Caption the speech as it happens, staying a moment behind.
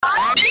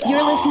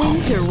You're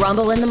listening to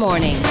Rumble in the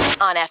Morning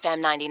on FM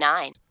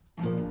 99.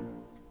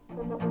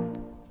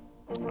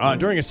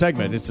 During a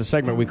segment, it's a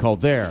segment we call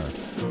There,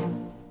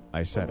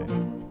 I Said It.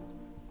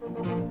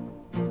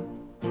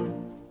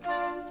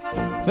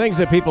 Things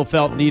that people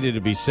felt needed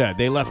to be said.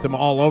 They left them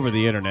all over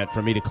the internet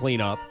for me to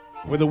clean up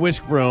with a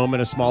whisk broom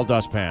and a small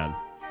dustpan.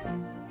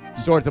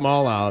 Sort them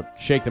all out,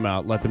 shake them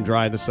out, let them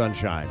dry in the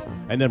sunshine,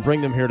 and then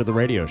bring them here to the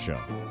radio show.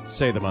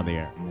 Say them on the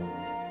air.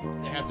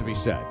 They have to be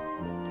said,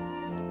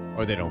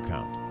 or they don't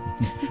count.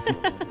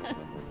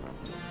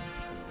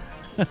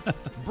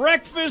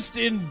 Breakfast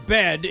in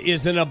bed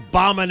is an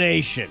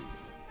abomination.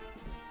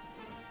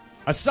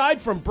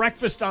 Aside from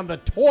breakfast on the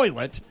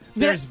toilet,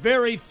 there's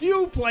very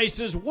few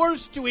places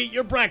worse to eat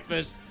your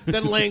breakfast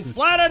than laying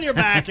flat on your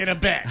back in a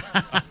bed.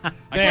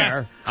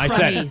 There, I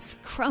said it.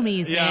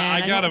 Crummies, Yeah,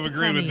 man. I gotta love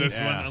agree with crummies. this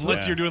one.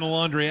 Unless you're doing the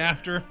laundry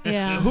after.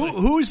 Yeah.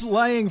 Who's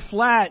laying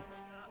flat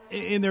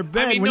in their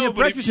bed? I mean, when no, you have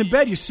but breakfast if in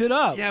bed, you sit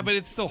up. Yeah, but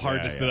it's still hard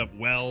Yeah, to sit yeah. up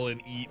well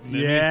and eat. And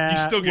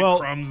Yeah, you still get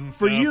crumbs and stuff.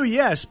 for you,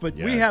 yes, but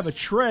we Yes. have a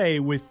tray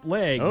with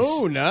legs.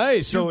 Oh,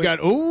 nice. So You've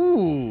got,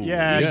 ooh.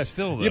 Yeah, yes.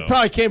 still, though. You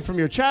probably came from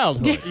your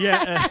childhood.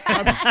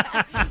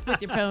 yeah.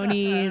 With your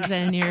ponies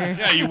and your...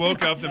 Yeah, you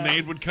woke up, the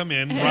maid would come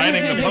in,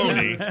 riding the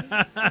pony.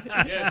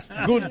 Yes.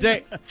 Good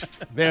day.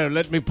 There,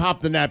 let me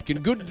pop the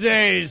napkin. Good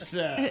day,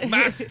 sir.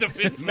 Master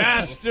Fitzmaster.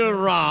 Master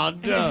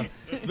Rod.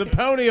 The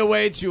pony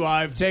awaits you.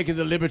 I've taken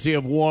the liberty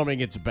of warming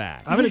its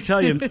back. I'm going to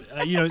tell you,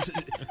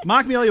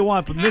 mock me all you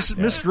want, but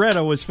Miss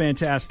Greta was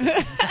fantastic.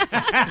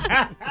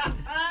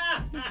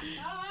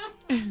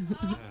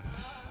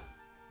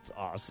 It's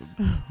awesome.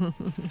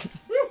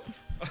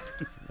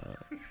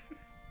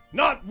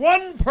 Not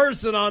one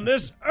person on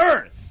this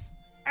earth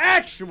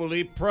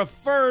actually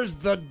prefers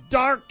the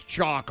dark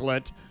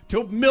chocolate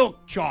to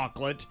milk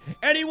chocolate.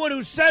 Anyone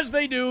who says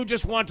they do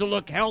just want to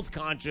look health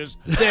conscious.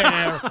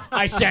 There,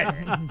 I said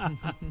it.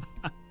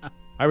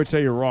 I would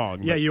say you're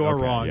wrong. Yeah, but- you are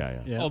okay, wrong.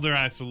 Yeah. Oh, they're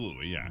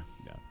absolutely, yeah.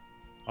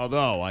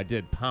 Although I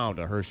did pound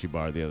a Hershey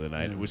bar the other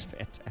night. It was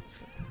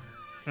fantastic.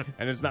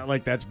 And it's not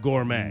like that's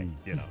gourmet,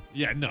 you know.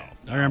 Yeah, no.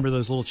 I remember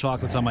those little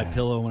chocolates on my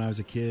pillow when I was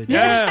a kid.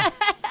 Yeah.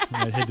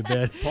 When I'd head to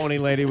bed. Pony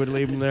lady would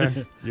leave them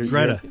there.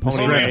 Greta.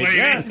 Pony Greta. lady.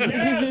 Yes,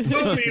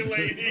 pony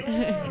lady.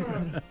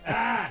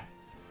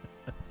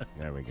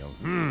 There we go.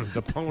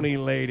 The pony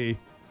lady.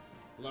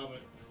 Love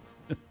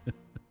it.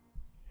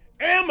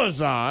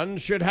 Amazon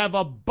should have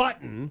a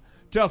button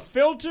to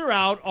filter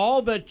out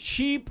all the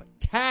cheap,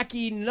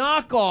 tacky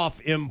knockoff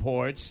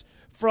imports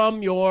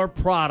from your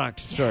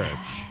product search.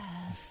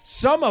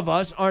 Some of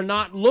us are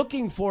not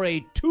looking for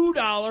a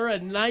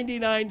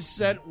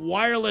 $2.99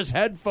 wireless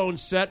headphone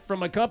set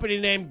from a company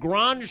named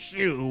Grand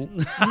Shoe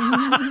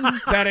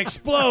that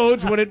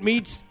explodes when it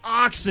meets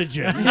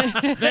oxygen.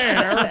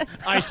 There,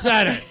 I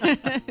said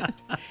it.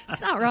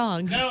 It's not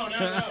wrong. No.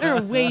 There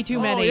are way too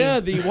many. Oh,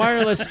 yeah, the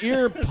wireless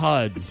ear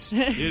pods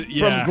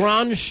from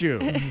Grand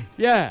Shoe.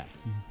 Yeah.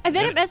 And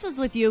then it messes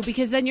with you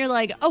because then you're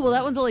like, oh, well,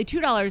 that one's only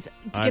 $2. To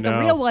I get the know.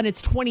 real one, it's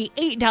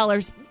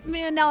 $28.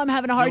 Man, now I'm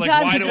having a hard You're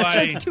like, time why because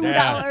it's do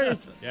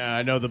just $2. Yeah,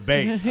 I know the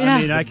bait. Yeah.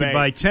 I mean, I could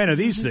buy 10 of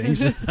these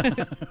things.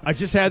 I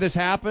just had this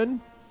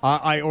happen.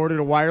 I ordered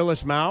a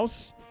wireless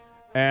mouse,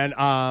 and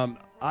I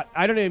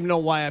don't even know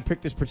why I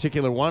picked this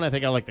particular one. I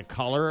think I like the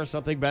color or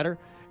something better,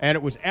 and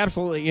it was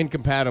absolutely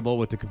incompatible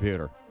with the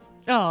computer.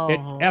 Oh. It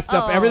effed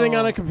up everything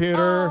on the computer.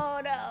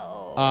 Oh,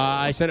 no.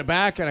 I sent it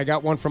back, and I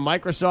got one from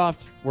Microsoft.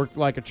 Worked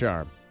like a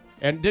charm.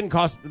 And it didn't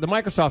cost, the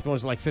Microsoft one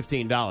was like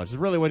 $15. It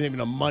really wasn't even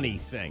a money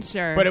thing.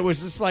 Sure. But it was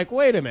just like,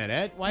 wait a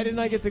minute, why didn't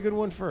I get the good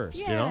one first?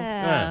 Yeah. You know?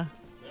 Yeah.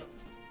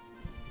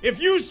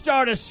 If you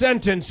start a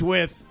sentence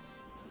with,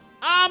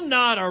 I'm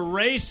not a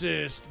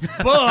racist,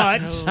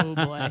 but Oh,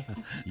 boy.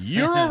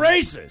 you're a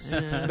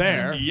racist.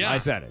 There, Yeah. I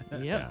said it.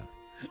 Yep.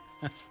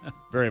 Yeah.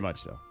 Very much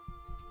so.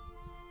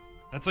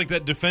 That's like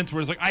that defense where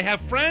it's like, I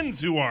have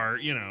friends who are,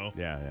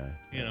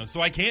 Yeah.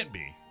 so I can't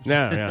be.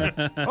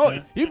 Yeah. Oh,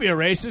 you'd be a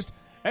racist.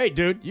 Hey,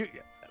 dude, you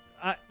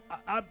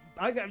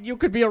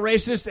could be a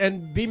racist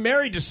and be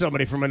married to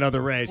somebody from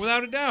another race.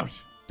 Without a doubt.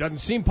 Doesn't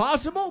seem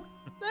possible?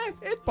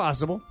 It's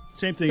possible.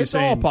 Same thing as It's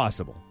all saying,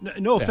 possible.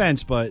 no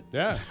offense, but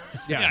Yeah.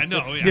 Yeah, I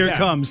know. Yeah. here Yeah. it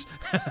comes.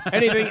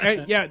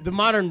 Anything. The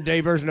modern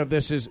day version of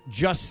this is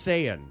just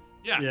saying.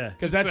 Yeah.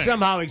 Because that Same.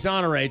 somehow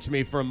exonerates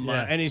me from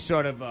Yeah. any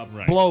sort of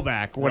Right.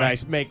 blowback when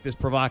Right. I make this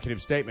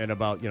provocative statement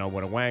about,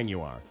 what a wang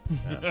you are.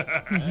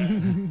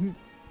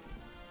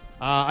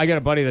 I got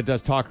a buddy that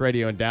does talk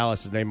radio in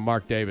Dallas. His name is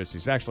Mark Davis.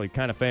 He's actually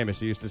kind of famous.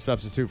 He used to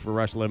substitute for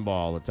Rush Limbaugh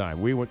all the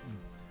time.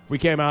 We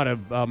came out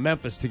of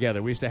Memphis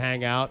together. We used to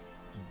hang out.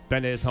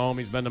 Been to his home.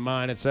 He's been to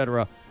mine,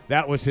 etc.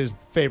 That was his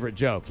favorite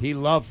joke. He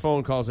loved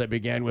phone calls that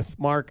began with,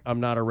 Mark, I'm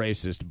not a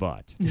racist,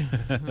 but.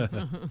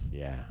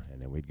 Yeah, and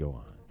then we'd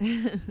go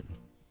on.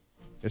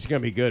 It's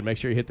going to be good. Make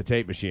sure you hit the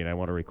tape machine. I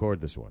want to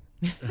record this one.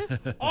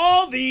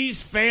 All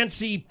these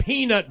fancy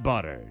peanut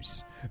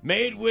butters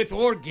made with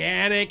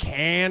organic,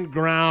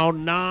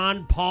 hand-ground,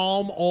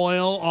 non-palm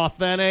oil,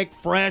 authentic,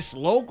 fresh,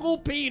 local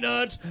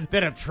peanuts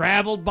that have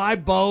traveled by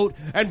boat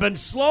and been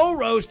slow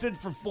roasted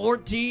for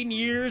 14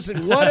 years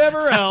and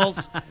whatever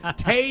else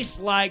tastes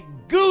like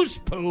goose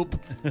poop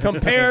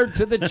compared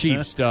to the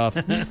cheap stuff.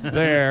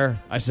 There,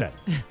 I said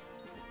it.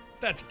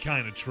 That's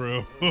kind of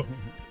true.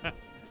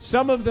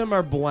 Some of them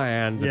are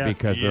bland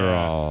because they're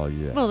all,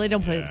 Well, they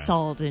don't put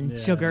salt and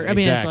sugar. I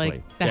mean, Exactly. it's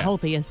like the Yeah.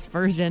 healthiest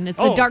version. It's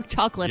the dark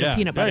chocolate of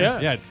peanut butter.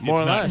 Yeah, it's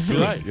more or not less. good.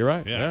 You're right. You're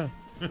right. Yeah.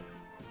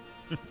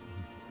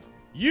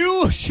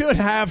 You should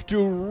have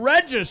to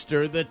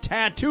register the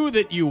tattoo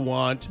that you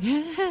want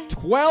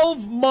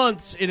 12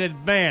 months in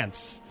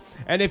advance.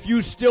 And if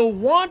you still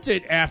want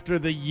it after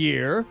the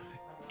year,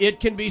 it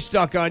can be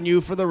stuck on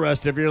you for the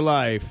rest of your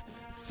life.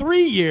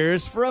 3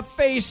 years for a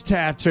face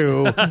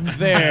tattoo.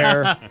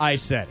 There, I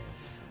said it.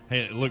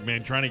 Hey, look,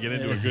 man, trying to get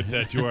into a good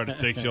tattue artist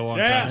takes you a long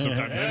Yeah. time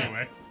sometimes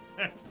anyway.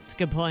 It's a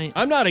good point.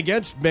 I'm not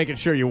against making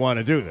sure you want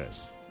to do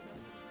this.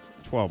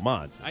 12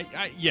 months.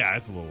 Yeah,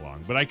 it's a little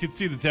long, but I could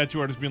see the tattoo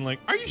artist being like,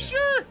 "Are you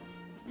sure?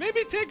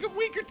 Maybe take a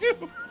week or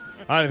two."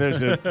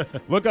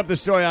 Look up the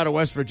story out of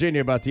West Virginia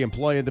about the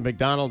employee at the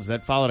McDonald's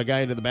that followed a guy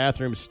into the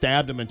bathroom,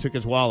 stabbed him, and took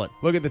his wallet.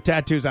 Look at the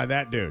tattoos on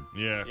that dude.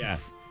 Yeah.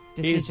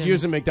 He's Decisions.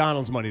 using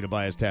McDonald's money to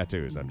buy his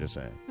tattoos, I'm just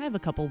saying. I have a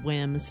couple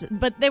whims,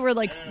 but they were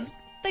like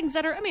things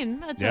that are, I mean,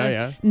 that's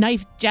Yeah, a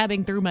knife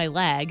jabbing through my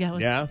leg. That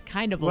was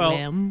kind of a Well,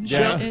 whim.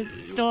 yeah. But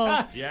it's still,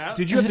 Yeah.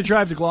 Did you have to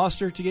drive to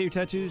Gloucester to get your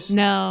tattoos?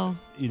 no.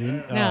 You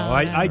didn't? No, Oh, no.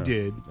 I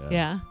did.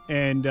 Yeah.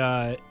 And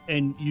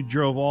you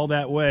drove all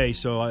that way,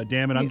 so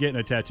damn it, I'm getting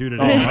a tattoo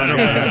today.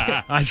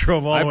 Oh, I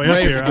drove all the way up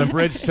braved here. the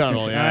bridge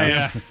tunnel,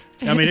 Yeah.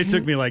 I mean, it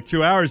took me like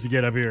 2 hours to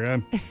get up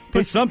here.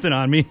 Put something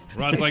on me.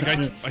 Rod's like,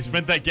 I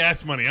spent that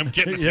gas money. I'm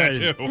getting a Yeah.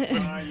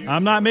 tattoo.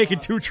 I'm not making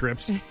 2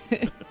 trips.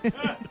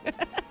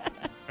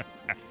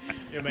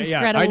 Miss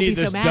Yeah, Greta I will need be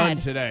so this mad. done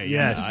today.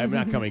 Yes. Yeah, I'm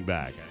not coming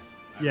back.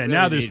 I Yeah, really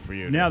now need for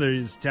you to-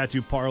 there's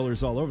tattoo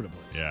parlors all over the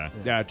place. Yeah.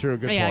 Yeah, true.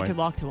 Good Oh, yeah, point. I could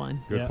walk to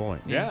one. Good Yeah.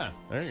 point. Yeah. Yeah,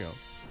 there you go.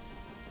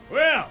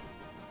 Well,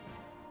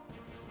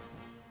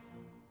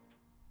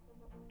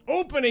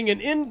 opening an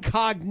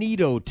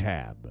incognito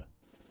tab.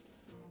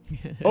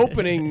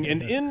 Opening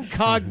an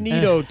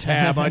incognito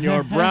tab on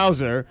your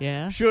browser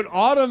Yeah. should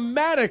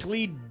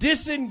automatically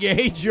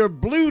disengage your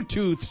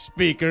Bluetooth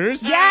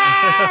speakers,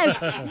 Yes!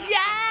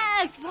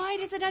 Yes! Why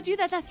does it not do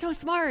that? That's so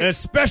smart.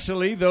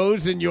 especially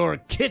those in your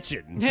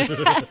kitchen.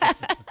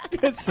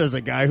 It says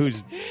a guy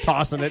who's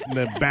tossing it in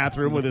the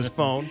bathroom with his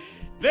phone.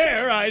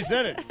 There, I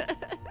said it.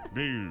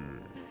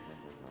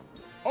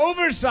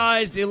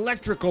 Oversized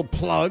electrical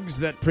plugs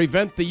that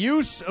prevent the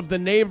use of the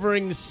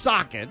neighboring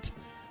socket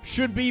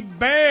should be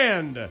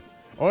banned,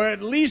 or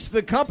at least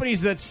the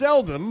companies that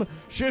sell them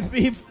should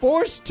be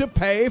forced to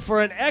pay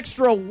for an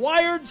extra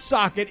wired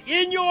socket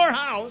in your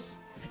house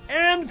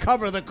and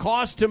cover the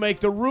cost to make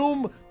the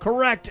room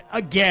correct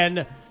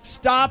again.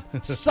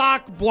 Stop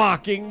sock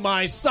blocking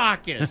my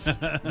sockets.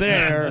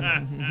 There,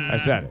 I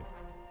said it.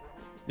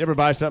 You ever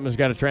buy something that's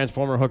got a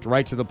transformer hooked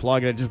right to the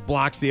plug and it just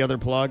blocks the other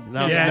plug?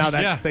 Now, Yes. now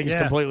that Yeah. thing's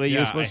Yeah. completely Yeah,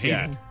 useless. I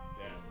hate it.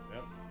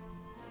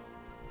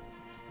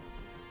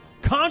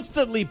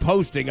 Constantly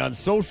posting on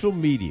social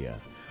media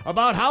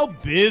about how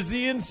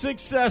busy and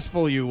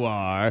successful you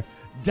are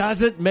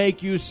doesn't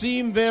make you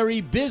seem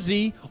very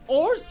busy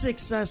or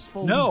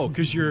successful. No,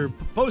 because you're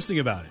posting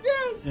about it.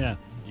 Yes. Yeah.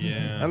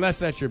 Yeah. Unless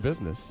that's your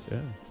business. Yeah,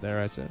 there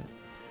I said it.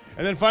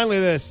 And then finally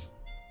this.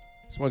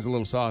 This one's a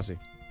little saucy.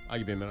 I'll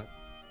give you a minute.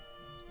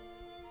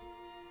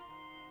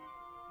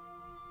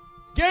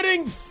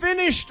 Getting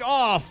finished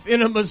off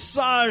in a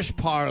massage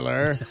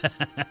parlor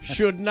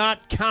should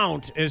not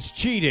count as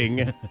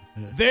cheating.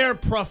 They're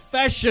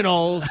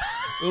professionals.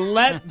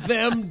 Let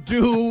them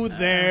do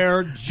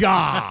their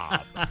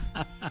job.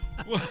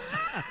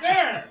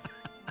 There!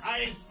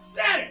 I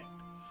said it!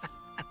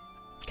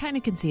 Kind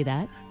of can see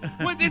that.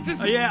 What is this?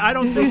 Yeah, I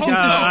don't think.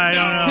 I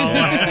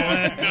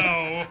don't know.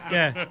 No.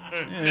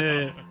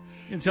 Yeah.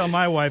 You can tell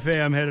my wife, hey,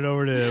 I'm headed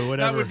over to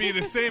whatever. That would be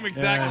the same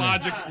exact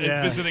logic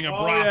Yeah. as visiting a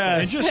brothel. yes.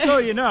 And just so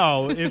you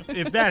know,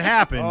 if that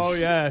happens, Oh,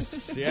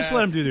 yes. just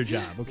let them do their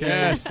job, okay?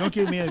 Yes. Don't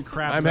give me a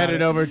crap. I'm about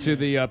headed it. over to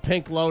the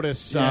Pink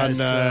Lotus Yes, in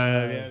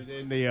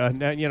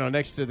the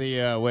next to the the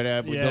Yeah.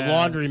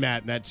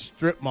 laundromat in that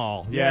strip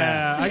mall.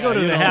 Yeah, I go to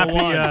you the know, happy.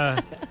 one.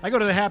 I go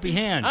to the Happy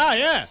Hand. Ah,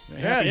 yeah,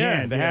 Happy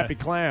Hand, the yeah. Happy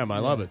Clam. I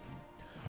love it.